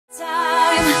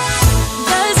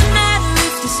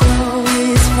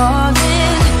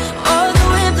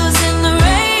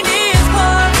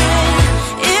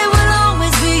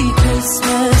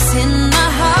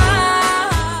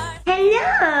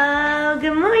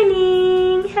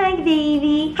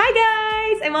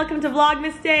and welcome to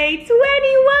Vlogmas Day 21!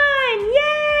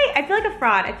 Yay! I feel like a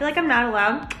fraud. I feel like I'm not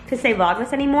allowed to say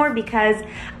Vlogmas anymore because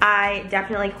I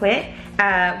definitely quit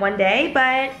one day,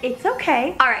 but it's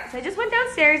okay. All right, so I just went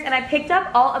downstairs and I picked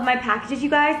up all of my packages, you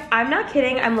guys. I'm not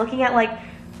kidding. I'm looking at like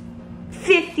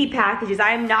 50 packages.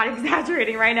 I am not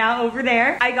exaggerating right now over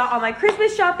there. I got all my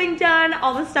Christmas shopping done.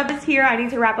 All the stuff is here. I need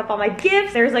to wrap up all my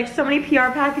gifts. There's like so many PR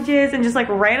packages and just like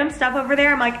random stuff over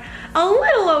there. I'm like a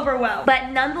little overwhelmed. But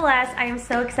nonetheless, I am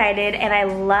so excited and I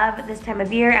love this time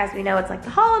of year. As we know, it's like the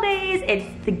holidays,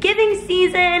 it's the giving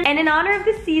season. And in honor of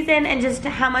the season and just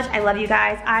how much I love you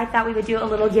guys, I thought we would do a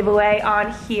little giveaway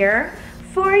on here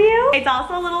for you. It's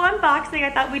also a little unboxing.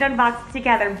 I thought we'd unbox it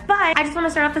together, but I just want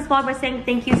to start off this vlog by saying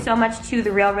thank you so much to the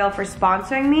RemLife for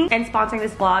sponsoring me and sponsoring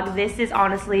this vlog. This is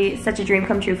honestly such a dream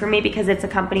come true for me because it's a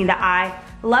company that I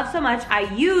love so much, I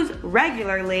use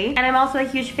regularly, and I'm also a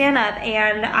huge fan of,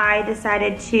 and I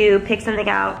decided to pick something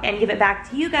out and give it back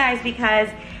to you guys because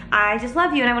I just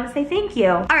love you and I want to say thank you.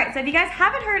 All right, so if you guys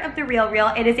haven't heard of the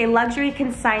RemLife, it is a luxury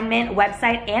consignment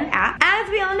website and app. As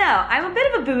we all know, I'm a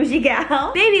bit of a bougie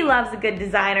gal. Baby loves a good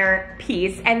designer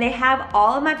piece, and they have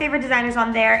all of my favorite designers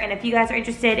on there, and if you guys are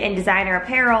interested in designer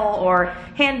apparel or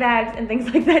handbags and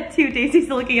things like that too, Daisy's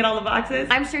looking at all the boxes.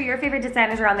 I'm sure your favorite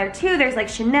designers are on there too. There's like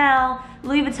Chanel,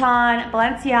 Louis Vuitton,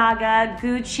 Balenciaga,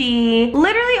 Gucci,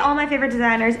 literally all my favorite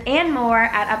designers and more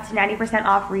at up to 90%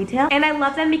 off retail. And I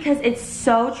love them because it's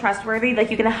so trustworthy.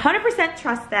 Like you can 100%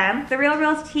 trust them. The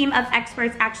RemLife's team of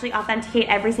experts actually authenticate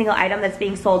every single item that's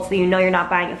being sold, so you know you're not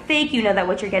buying a fake, you know that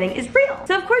what you're getting is real.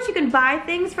 So of course you can buy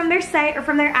things from their site or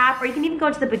from their app, or you can even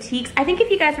go to the boutiques. I think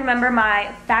if you guys remember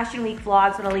my Fashion Week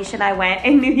vlogs when Alicia and I went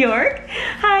in New York.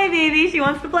 Hi baby, she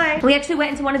wants to play. We actually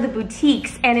went into one of the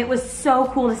boutiques and it was so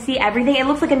cool to see everything. It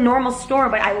looks like a normal store,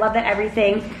 but I love that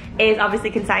everything is obviously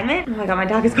consignment. Oh my god, my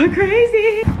dog is going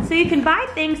crazy. So you can buy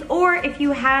things, or if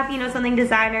you have, you know, something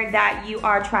designer that you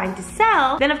are trying to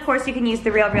sell, then of course you can use the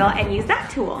RemLife and use that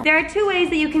tool. There are two ways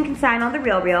that you can consign on the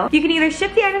RemLife. You can either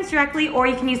ship the items directly or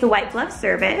you can use the white glove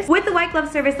service. With the white glove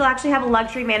service, they'll actually have a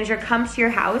luxury manager come to your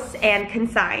house and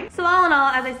consign. So all in all,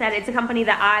 as I said, it's a company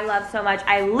that I love so much.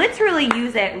 I literally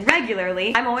use it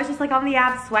regularly. I'm always just like on the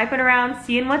app, swiping around,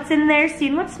 seeing what's in there,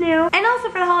 seeing what's new. And also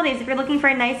for the holidays, if you're looking for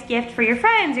a nice gift for your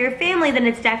friends or your family, then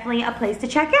it's definitely a place to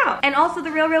check out. And also the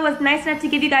RemLife was nice enough to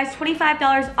give you guys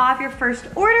 $25 off your first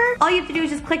order. All you have to do is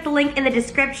just click the link in the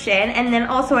description, and then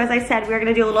also, as I said, we're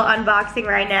gonna do a little unboxing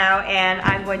right now, and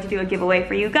I'm going to do a giveaway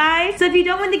for you guys. So if you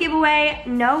don't win the giveaway,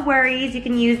 no worries. You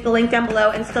can use the link down below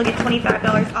and still get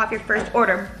 $25 off your first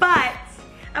order. But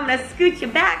I'm gonna scoot you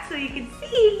back so you can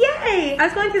see, yay! I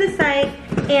was going through the site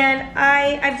and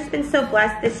I've just been so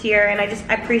blessed this year, and I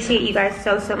appreciate you guys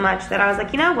so much that I was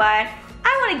like, you know what?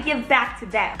 I want to give back to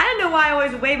them. I don't know why I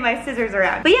always wave my scissors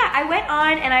around. But yeah, I went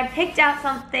on and I picked out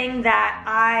something that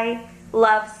I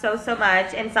love so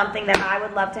much and something that I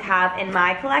would love to have in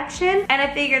my collection. And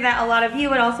I figured that a lot of you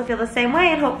would also feel the same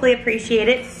way and hopefully appreciate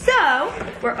it. So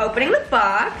we're opening the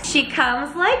box. She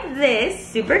comes like this,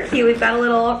 super cute. We've got a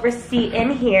little receipt in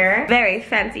here. Very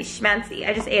fancy schmancy.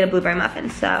 I just ate a blueberry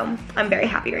muffin, so I'm very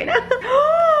happy right now.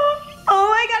 Oh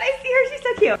my god, I see her, she's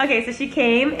so cute. Okay, so she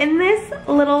came in this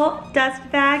little dust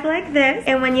bag like this,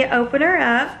 and when you open her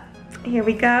up, here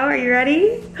we go, are you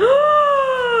ready?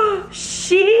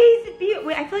 She's beautiful.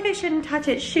 Wait, I feel like I shouldn't touch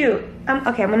it, shoot.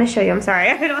 Okay, I'm gonna show you, I'm sorry.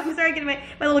 I'm sorry getting my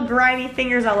little grimy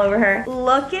fingers all over her.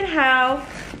 Look at how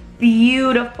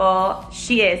beautiful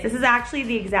she is. This is actually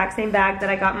the exact same bag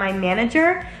that I got my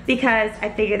manager because I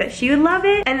figured that she would love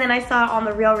it, and then I saw it on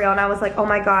the RemLife and I was like, oh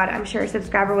my god, I'm sure a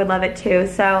subscriber would love it too.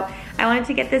 So I wanted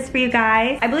to get this for you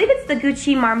guys. I believe it's the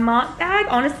Gucci Marmont bag.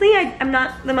 Honestly, I'm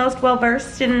not the most well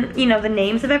versed in, you know, the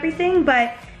names of everything,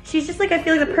 but she's just like, I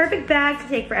feel like the perfect bag to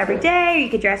take for every day. You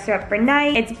could dress her up for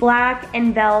night. It's black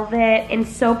and velvet and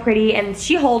so pretty, and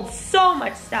she holds so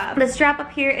much stuff. The strap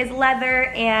up here is leather,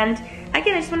 and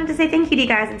again, I just wanted to say thank you to you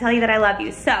guys and tell you that I love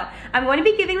you. So I'm going to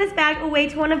be giving this bag away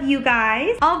to one of you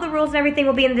guys. All of the rules and everything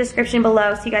will be in the description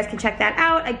below, so you guys can check that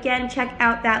out. Again, check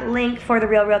out that link for the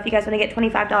RemLife if you guys want to get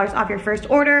 $25 off your first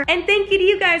order. And thank you to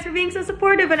you guys for being so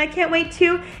supportive, and I can't wait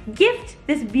to gift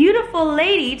this beautiful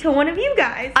lady to one of you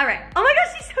guys. All right. Oh my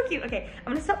gosh, she's so cute. Okay,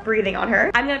 I'm gonna stop breathing on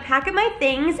her. I'm gonna pack up my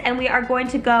things, and we are going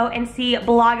to go and see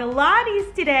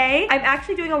Blogilates today. I'm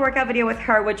actually doing a workout video with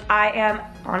her, which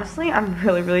honestly, I'm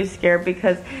really scared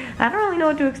because I don't really know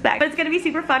what to expect. But it's gonna be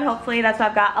super fun, hopefully. That's why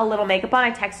I've got a little makeup on.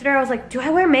 I texted her, I was like, do I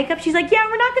wear makeup? She's like, yeah,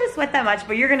 we're not gonna sweat that much,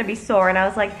 but you're gonna be sore. And I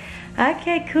was like,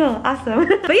 okay, cool, awesome.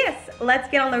 But yes, let's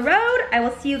get on the road. I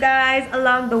will see you guys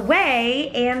along the way,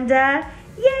 and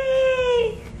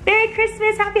yay! Merry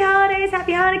Christmas, happy holidays,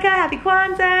 happy Hanukkah, happy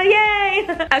Kwanzaa, yay!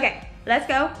 Okay, let's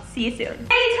go. See you soon. Day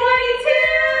 22!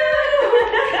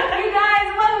 You guys,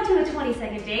 welcome to the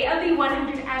 22nd day of the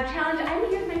 100 ab challenge. I'm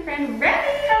here with my friend Remy.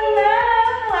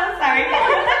 Hello, sorry.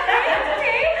 It's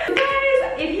okay. You guys,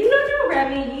 if you don't know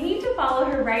Remy, you need to follow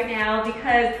her right now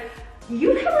because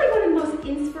you have like one of the most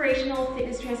inspirational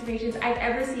fitness transformations I've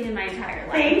ever seen in my entire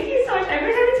life. Thank you so much.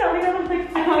 Every time you tell me that, I'm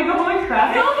like, I want to go home and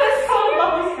cry. No, but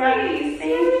seriously.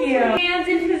 Thank you. Hands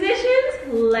in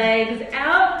positions, legs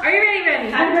out. Are you ready,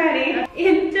 Remy? I'm ready.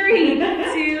 In 3,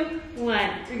 2, 1.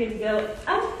 We're gonna go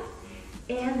up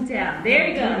and down. There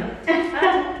you go.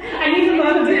 I need to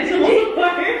love this a little more.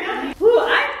 Ooh,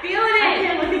 I'm feeling it. I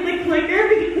can't look at the clicker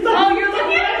because you're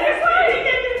looking at this one.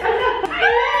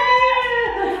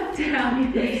 Down.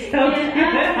 So cute.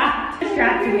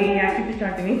 Distracting me. Yeah, keep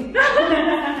distracting me.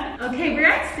 Okay, we're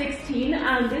at 16.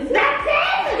 That's it.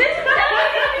 This is definitely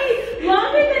gonna be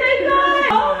longer than I thought.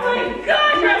 Oh my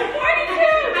gosh, I'm 42.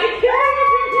 I can't.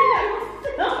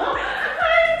 I'm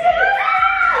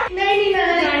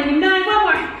 99. 99. One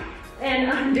more. And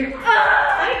under.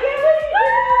 I can't believe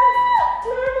it.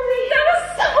 Normally, that was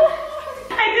so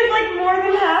hard. I did like more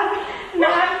than half.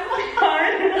 Not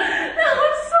hard. That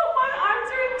was so hard. Arms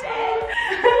are dead.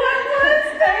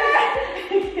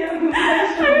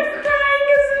 I'm crying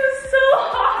because it was so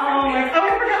hard. Oh my god. Oh, I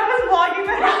forgot I was vlogging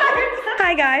that.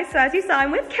 Hi guys, so as you saw,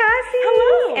 I'm with Cassie.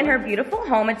 Hello. In her beautiful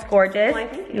home. It's gorgeous. Why,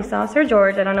 thank you. You saw Sir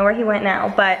George. I don't know where he went now,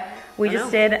 but we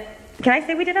just did. Can I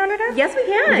say we did 100 abs? Yes, we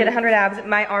can. We did 100 abs.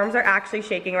 My arms are actually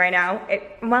shaking right now.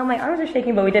 Well, my arms are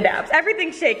shaking, but we did abs.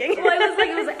 Everything's shaking. Well,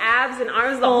 it was abs and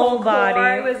arms, the Whole whole body.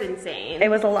 core. It was insane. It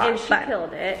was a lot, and she but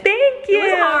killed it. Thank you.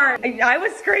 It was hard. I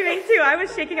was screaming too. I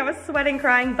was shaking. I was sweating,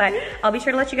 crying, but I'll be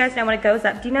sure to let you guys know when it goes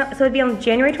up. Do you know? So it'd be on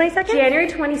January 22nd? January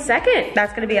 22nd.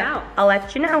 That's gonna be Wow. out. I'll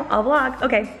let you know. I'll vlog.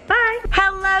 Okay, bye.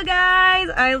 Hello guys.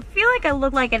 I feel like I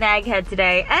look like an egghead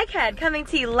today. Egghead coming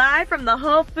to you live from the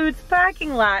Whole Foods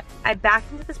parking lot. I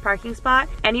backed into this parking spot.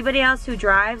 Anybody else who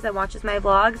drives and watches my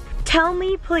vlogs, tell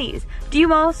me please, do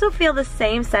you also feel the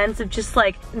same sense of just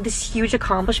like this huge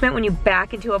accomplishment when you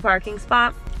back into a parking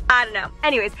spot? I don't know.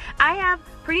 Anyways, I have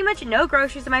pretty much no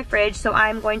groceries in my fridge, so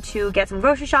I'm going to get some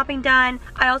grocery shopping done.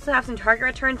 I also have some Target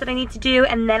returns that I need to do,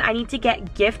 and then I need to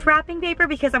get gift wrapping paper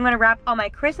because I'm gonna wrap all my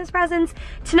Christmas presents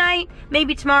tonight,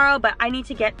 maybe tomorrow, but I need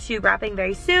to get to wrapping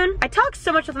very soon. I talk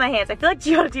so much with my hands. I feel like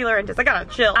G.R.L. DeLaurentis. I gotta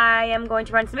chill. I am going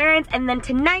to run some errands, and then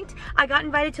tonight I got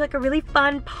invited to like a really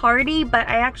fun party, but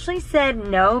I actually said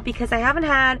no because I haven't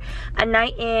had a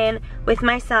night in with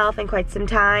myself in quite some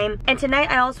time. And tonight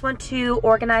I also want to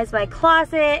organize my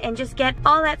closet and just get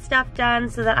all that stuff done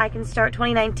so that I can start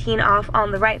 2019 off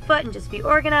on the right foot and just be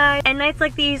organized. And nights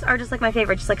like these are just like my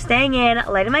favorite, just like staying in,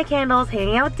 lighting my candles,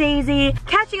 hanging out with Daisy,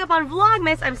 catching up on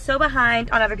Vlogmas. I'm so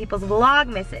behind on other people's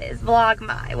Vlogmases,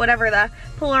 Vlogmy, whatever the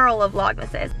plural of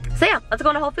Vlogmas is. So yeah, let's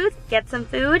go to Whole Foods, get some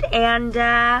food, and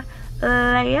yeah,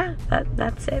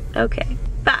 that's it. Okay,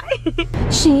 bye.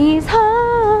 She's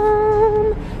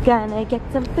home, gonna get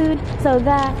some food so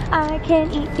that I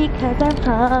can eat because I'm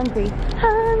hungry,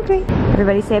 hungry.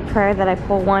 Everybody say a prayer that I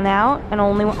pull one out and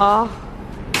only one. Oh,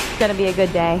 it's gonna be a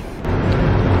good day.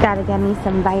 Gotta get me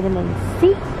some vitamin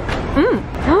C.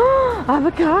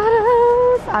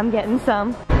 Avocados. I'm getting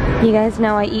some. You guys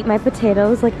know I eat my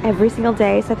potatoes like every single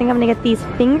day, so I think I'm gonna get these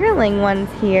fingerling ones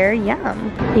here.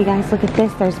 Yum. You guys, look at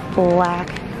this. There's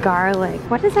black garlic.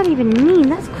 What does that even mean?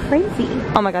 That's crazy.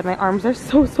 Oh my god, my arms are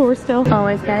so sore still.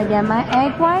 Always gotta get my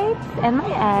egg whites and my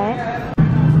egg.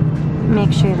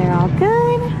 Make sure they're all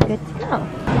good. Good to go.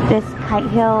 This Kite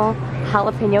Hill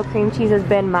jalapeno cream cheese has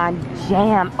been my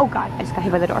jam. Oh god, I just got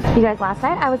hit by the door. You guys, last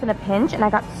night I was in a pinch and I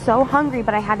got so hungry,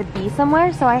 but I had to be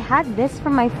somewhere, so I had this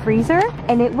from my freezer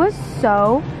and it was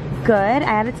so good. I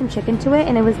added some chicken to it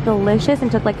and it was delicious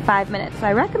and took like 5 minutes. So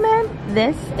I recommend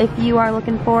this if you are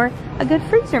looking for a good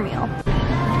freezer meal.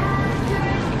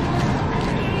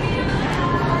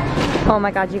 Oh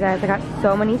my god, you guys, I got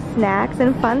so many snacks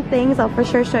and fun things. I'll for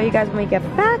sure show you guys when we get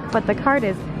back, but the cart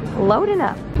is loading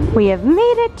up. We have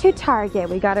made it to Target.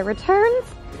 We got our returns.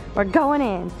 We're going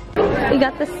in. We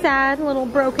got the sad little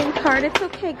broken cart. It's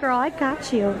okay, girl, I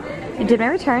got you. I did my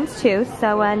returns too,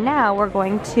 so now we're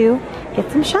going to get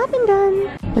some shopping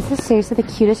done. This is seriously the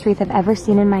cutest wreath I've ever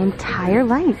seen in my entire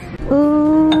life.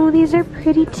 Ooh, these are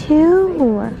pretty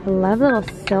too. I love little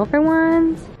silver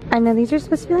ones. I know these are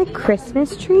supposed to be like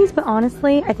Christmas trees, but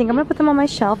honestly, I think I'm gonna put them on my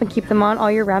shelf and keep them on all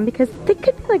year round because they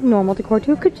could be like normal decor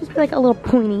too. It could just be like a little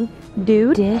pointy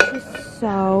dude. This is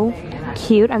so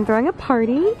cute. I'm throwing a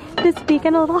party this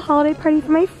weekend, a little holiday party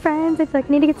for my friends. I feel like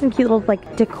I need to get some cute little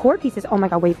like decor pieces. Oh my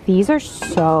god, wait, these are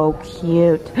so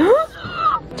cute.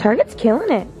 Target's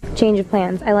killing it. Change of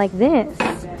plans. I like this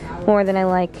more than I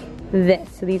like this.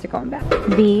 So these are going back.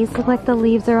 These look like the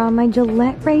leaves are on my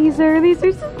Gillette razor. These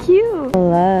are so cute. I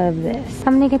love this.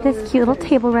 I'm gonna get this cute little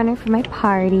table runner for my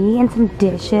party and some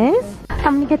dishes.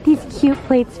 I'm gonna get these cute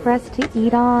plates for us to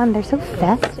eat on. They're so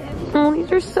festive. Oh,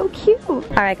 these are so cute. All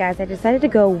right, guys, I decided to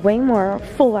go way more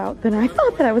full out than I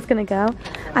thought that I was gonna go.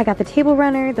 I got the table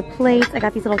runner, the plates, I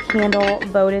got these little candle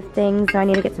votive things. So I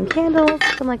need to get some candles,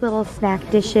 some like little snack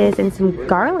dishes, and some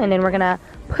garland, and we're gonna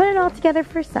put it all together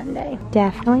for Sunday.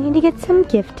 Definitely need to get some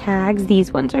gift tags.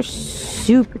 These ones are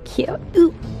super cute.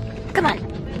 Ooh, come on.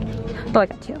 Oh, I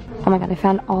got 2. Oh my God, I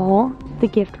found all the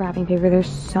gift wrapping paper. There's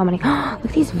so many. Look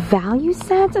at these value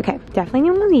sets. Okay, definitely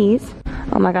need one of these.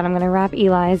 Oh my God, I'm gonna wrap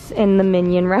Eli's in the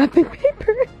Minion wrapping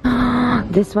paper.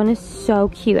 This one is so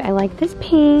cute. I like this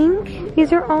pink.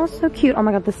 These are all so cute. Oh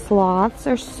my God, the sloths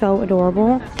are so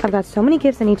adorable. I've got so many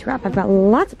gifts I need to wrap. I've got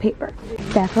lots of paper.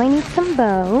 Definitely need some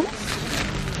bows.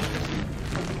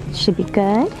 Should be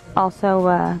good.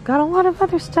 Also, got a lot of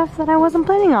other stuff that I wasn't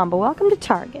planning on, but welcome to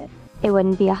Target. It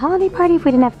wouldn't be a holiday party if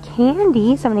we didn't have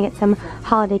candy, so I'm gonna get some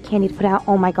holiday candy to put out.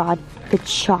 Oh my God, the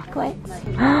chocolates.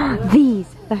 These,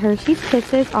 the Hershey's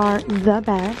Kisses are the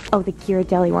best. Oh, the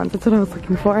G.R.L ones, that's what I was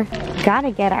looking for.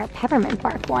 Gotta get our peppermint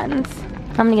bark ones.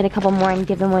 I'm gonna get a couple more and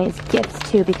give them away as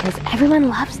gifts too because everyone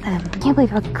loves them. Can't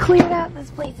believe how cleared out this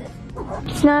place is.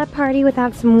 It's not a party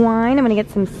without some wine. I'm gonna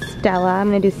get some Stella. I'm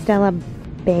gonna do Stella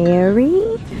Berry,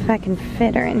 if I can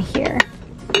fit her in here.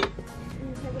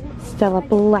 Stella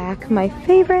Black, my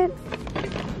favorite.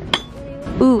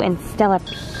 Ooh, and Stella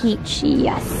Peach,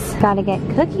 yes. Gotta get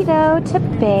cookie dough to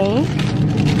bake.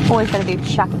 Always gotta do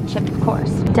chocolate chip, of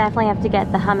course. Definitely have to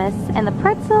get the hummus and the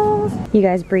pretzels. You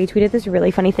guys, Brie tweeted this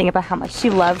really funny thing about how much she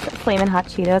loves Flamin' Hot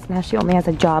Cheetos and how she only has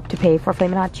a job to pay for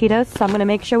Flamin' Hot Cheetos. So I'm gonna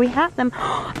make sure we have them.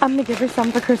 I'm gonna give her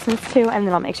some for Christmas too, and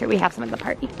then I'll make sure we have some at the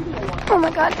party. Oh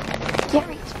my God, can't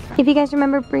reach. If you guys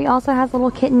remember, Brie also has a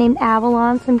little kitten named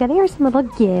Avalon, so I'm getting her some little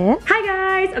gifts. Hi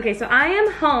guys! Okay, so I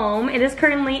am home. It is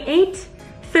currently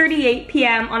 8:38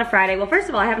 p.m. on a Friday. Well, first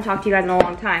of all, I haven't talked to you guys in a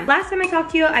long time. Last time I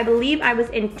talked to you, I believe I was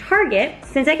in Target.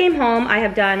 Since I came home, I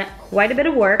have done quite a bit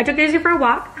of work. I took Daisy for a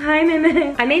walk. Hi,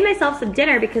 Mimi. I made myself some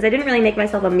dinner because I didn't really make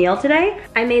myself a meal today.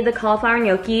 I made the cauliflower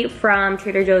gnocchi from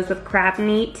Trader Joe's with crab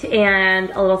meat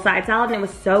and a little side salad, and it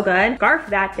was so good. Scarfed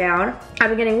that down. I've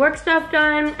been getting work stuff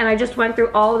done, and I just went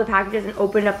through all of the packages and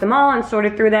opened up them all and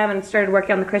sorted through them and started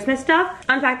working on the Christmas stuff.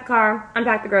 Unpacked the car,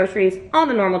 unpacked the groceries, all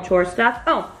the normal chore stuff.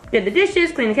 Oh, did the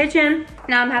dishes, cleaned the kitchen.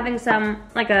 Now I'm having some,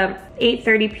 like a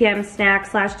 8:30 p.m. snack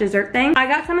slash dessert thing. I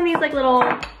got some of these like little,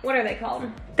 what are they called?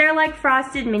 They're like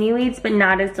frosted mini wheats, but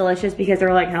not as delicious because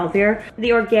they're like healthier.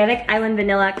 The organic Island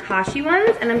Vanilla Kashi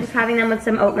ones, and I'm just having them with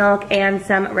some oat milk and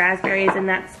some raspberries, and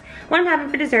that's what I'm having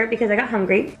for dessert because I got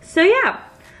hungry. So yeah,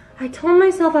 I told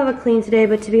myself I would clean today,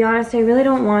 but to be honest, I really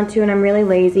don't want to, and I'm really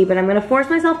lazy, but I'm gonna force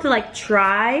myself to like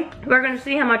try. We're gonna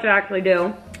see how much I actually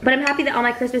do. But I'm happy that all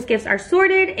my Christmas gifts are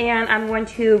sorted, and I'm going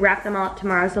to wrap them all up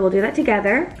tomorrow, so we'll do that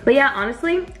together. But yeah,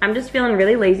 honestly, I'm just feeling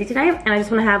really lazy today, and I just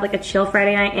wanna have like a chill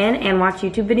Friday night in and watch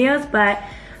YouTube videos, but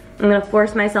I'm gonna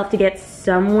force myself to get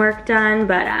some work done,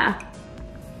 but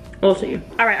we'll see.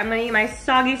 All right, I'm gonna eat my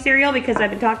soggy cereal because I've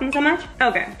been talking so much.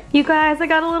 Okay. You guys, I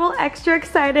got a little extra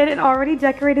excited and already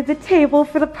decorated the table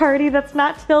for the party that's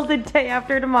not till the day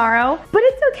after tomorrow. But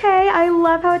it's okay, I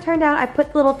love how it turned out. I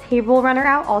put the little table runner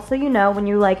out. Also, you know, when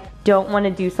you like don't want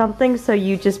to do something, so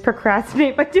you just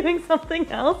procrastinate by doing something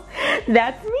else.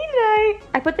 That's me today.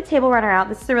 I put the table runner out.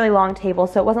 This is a really long table,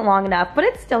 so it wasn't long enough, but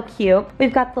it's still cute.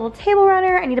 We've got the little table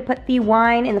runner. I need to put the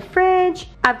wine in the fridge.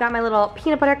 I've got my little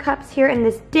peanut butter cups here in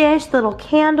this dish, the little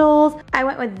candles. I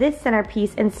went with this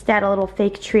centerpiece instead, a little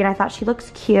fake tree, and I thought she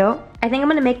looks cute. I think I'm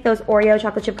gonna make those Oreo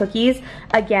chocolate chip cookies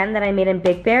again that I made in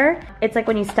Big Bear. It's like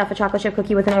when you stuff a chocolate chip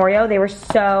cookie with an Oreo. They were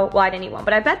so, well, I didn't eat one,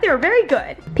 but I bet they were very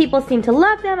good. People seem to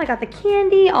love them. I got the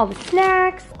candy, all the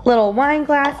snacks, little wine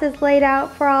glasses laid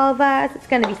out for all of us. It's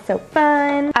gonna be so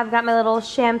fun. I've got my little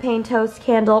champagne toast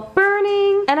candle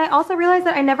burning. And I also realized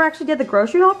that I never actually did the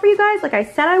grocery haul for you guys like I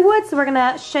said I would, so we're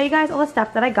gonna show you guys all the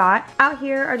stuff that I got. Out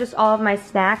here are just all of my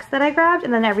snacks that I grabbed,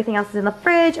 and then everything else is in the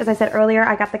fridge. As I said earlier,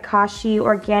 I got the Kashi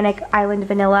organic Island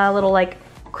Vanilla little like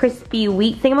crispy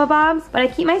wheat thingamabobs, but I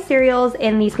keep my cereals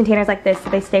in these containers like this so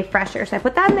they stay fresher, so I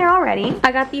put that in there already.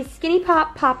 I got these Skinny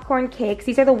Pop popcorn cakes.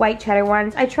 These are the white cheddar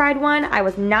ones. I tried one. I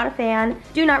was not a fan.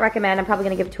 Do not recommend. I'm probably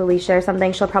gonna give it to Alicia or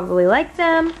something. She'll probably like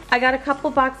them. I got a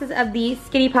couple boxes of the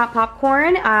Skinny Pop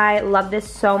popcorn. I love this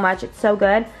so much. It's so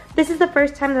good. This is the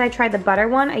first time that I tried the butter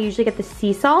one. I usually get the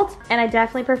sea salt, and I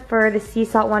definitely prefer the sea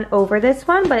salt one over this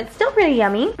one, but it's still pretty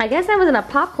yummy. I guess I was in a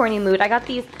popcorny mood. I got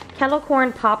these kettle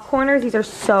corn popcorners. These are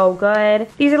so good.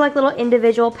 These are like little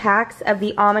individual packs of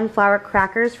the almond flour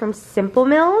crackers from Simple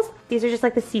Mills. These are just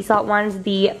like the sea salt ones.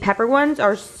 The pepper ones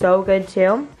are so good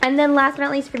too. And then last but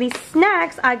not least for these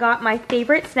snacks, I got my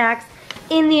favorite snacks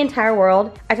in the entire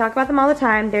world. I talk about them all the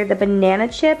time. They're the banana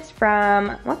chips from,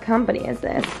 what company is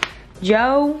this?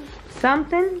 Joe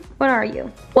something? What are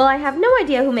you? Well, I have no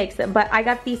idea who makes them, but I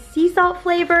got the sea salt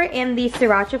flavor and the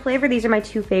sriracha flavor. These are my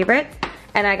two favorites.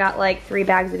 And I got like 3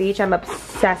 bags of each. I'm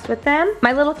obsessed with them.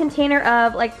 My little container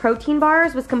of like protein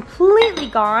bars was completely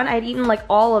gone. I had eaten like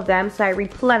all of them, so I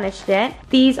replenished it.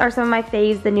 These are some of my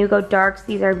faves, the Nugo Darks.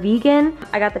 These are vegan.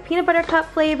 I got the peanut butter cup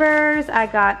flavors. I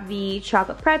got the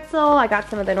chocolate pretzel. I got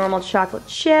some of the normal chocolate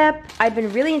chip. I've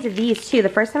been really into these too. The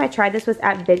first time I tried this was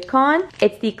at VidCon.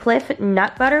 It's the Cliff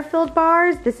nut butter filled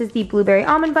bars. This is the blueberry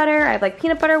almond butter. I have like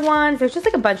peanut butter ones. There's just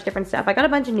like a bunch of different stuff. I got a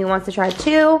bunch of new ones to try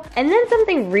too. And then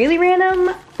something really random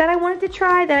that I wanted to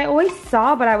try that I always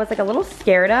saw but I was like a little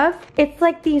scared of. It's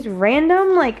like these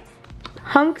random like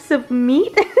hunks of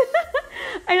meat.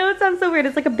 I know it sounds so weird.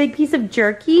 It's like a big piece of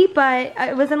jerky, but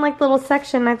it was in like the little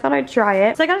section. I thought I'd try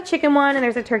it. So I got a chicken one and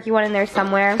there's a turkey one in there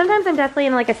somewhere. Sometimes I'm definitely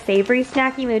in like a savory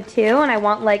snacky mood too and I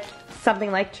want like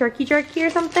something like turkey jerky or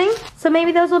something. So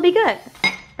maybe those will be good.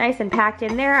 Nice and packed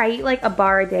in there. I eat like a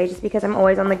bar a day just because I'm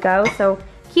always on the go. So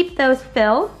keep those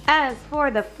filled. As for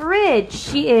the fridge,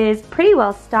 she is pretty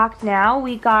well stocked now.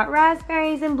 We got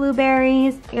raspberries and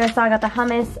blueberries. You guys saw I got the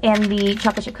hummus and the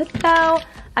chocolate chip cookie dough.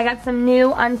 I got some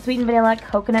new unsweetened vanilla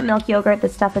coconut milk yogurt.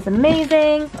 This stuff is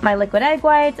amazing. My liquid egg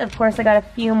whites. Of course, I got a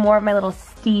few more of my little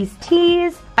Steez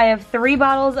teas. I have 3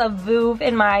 bottles of Vouv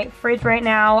in my fridge right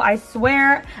now. I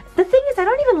swear, the thing is I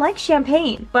don't even like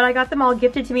champagne, but I got them all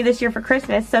gifted to me this year for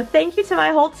Christmas. So thank you to my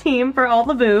whole team for all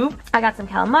the Vouv. I got some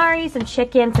calamari, some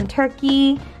chicken, some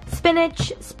turkey,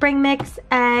 spinach, spring mix,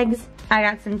 eggs. I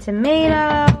got some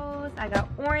tomatoes. I got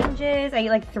oranges. I eat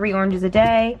like 3 oranges a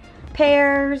day.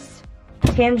 Pears,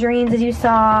 tangerines as you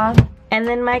saw. And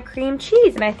then my cream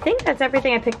cheese, and I think that's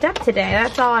everything I picked up today.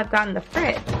 That's all I've got in the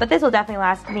fridge. But this will definitely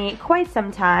last me quite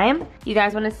some time. You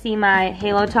guys wanna see my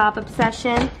Halo top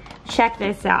obsession? Check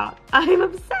this out. I'm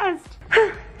obsessed.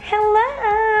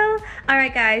 Hello. All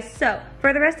right guys, so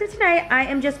for the rest of tonight, I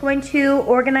am just going to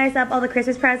organize up all the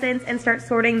Christmas presents and start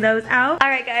sorting those out. All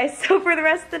right guys, so for the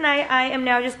rest of the night, I am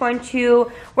now just going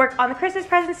to work on the Christmas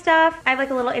present stuff. I have like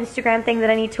a little Instagram thing that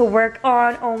I need to work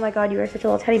on. Oh my God, you are such a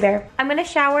little teddy bear. I'm gonna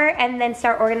shower and then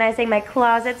start organizing my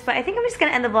closets, but I think I'm just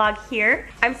gonna end the vlog here.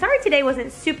 I'm sorry today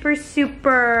wasn't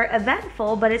super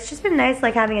eventful, but it's just been nice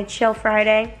like having a chill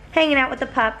Friday. Hanging out with the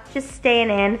pup, just staying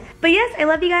in. But yes, I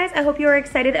love you guys. I hope you are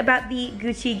excited about the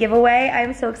Gucci giveaway.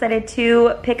 I'm so excited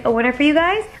to pick a winner for you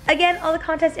guys. Again, all the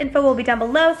contest info will be down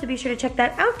below, so be sure to check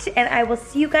that out. And I will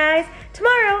see you guys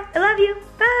tomorrow. I love you.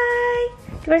 Bye.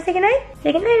 Do you want to say goodnight?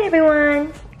 Say goodnight,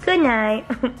 everyone. Good night.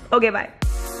 Okay, bye.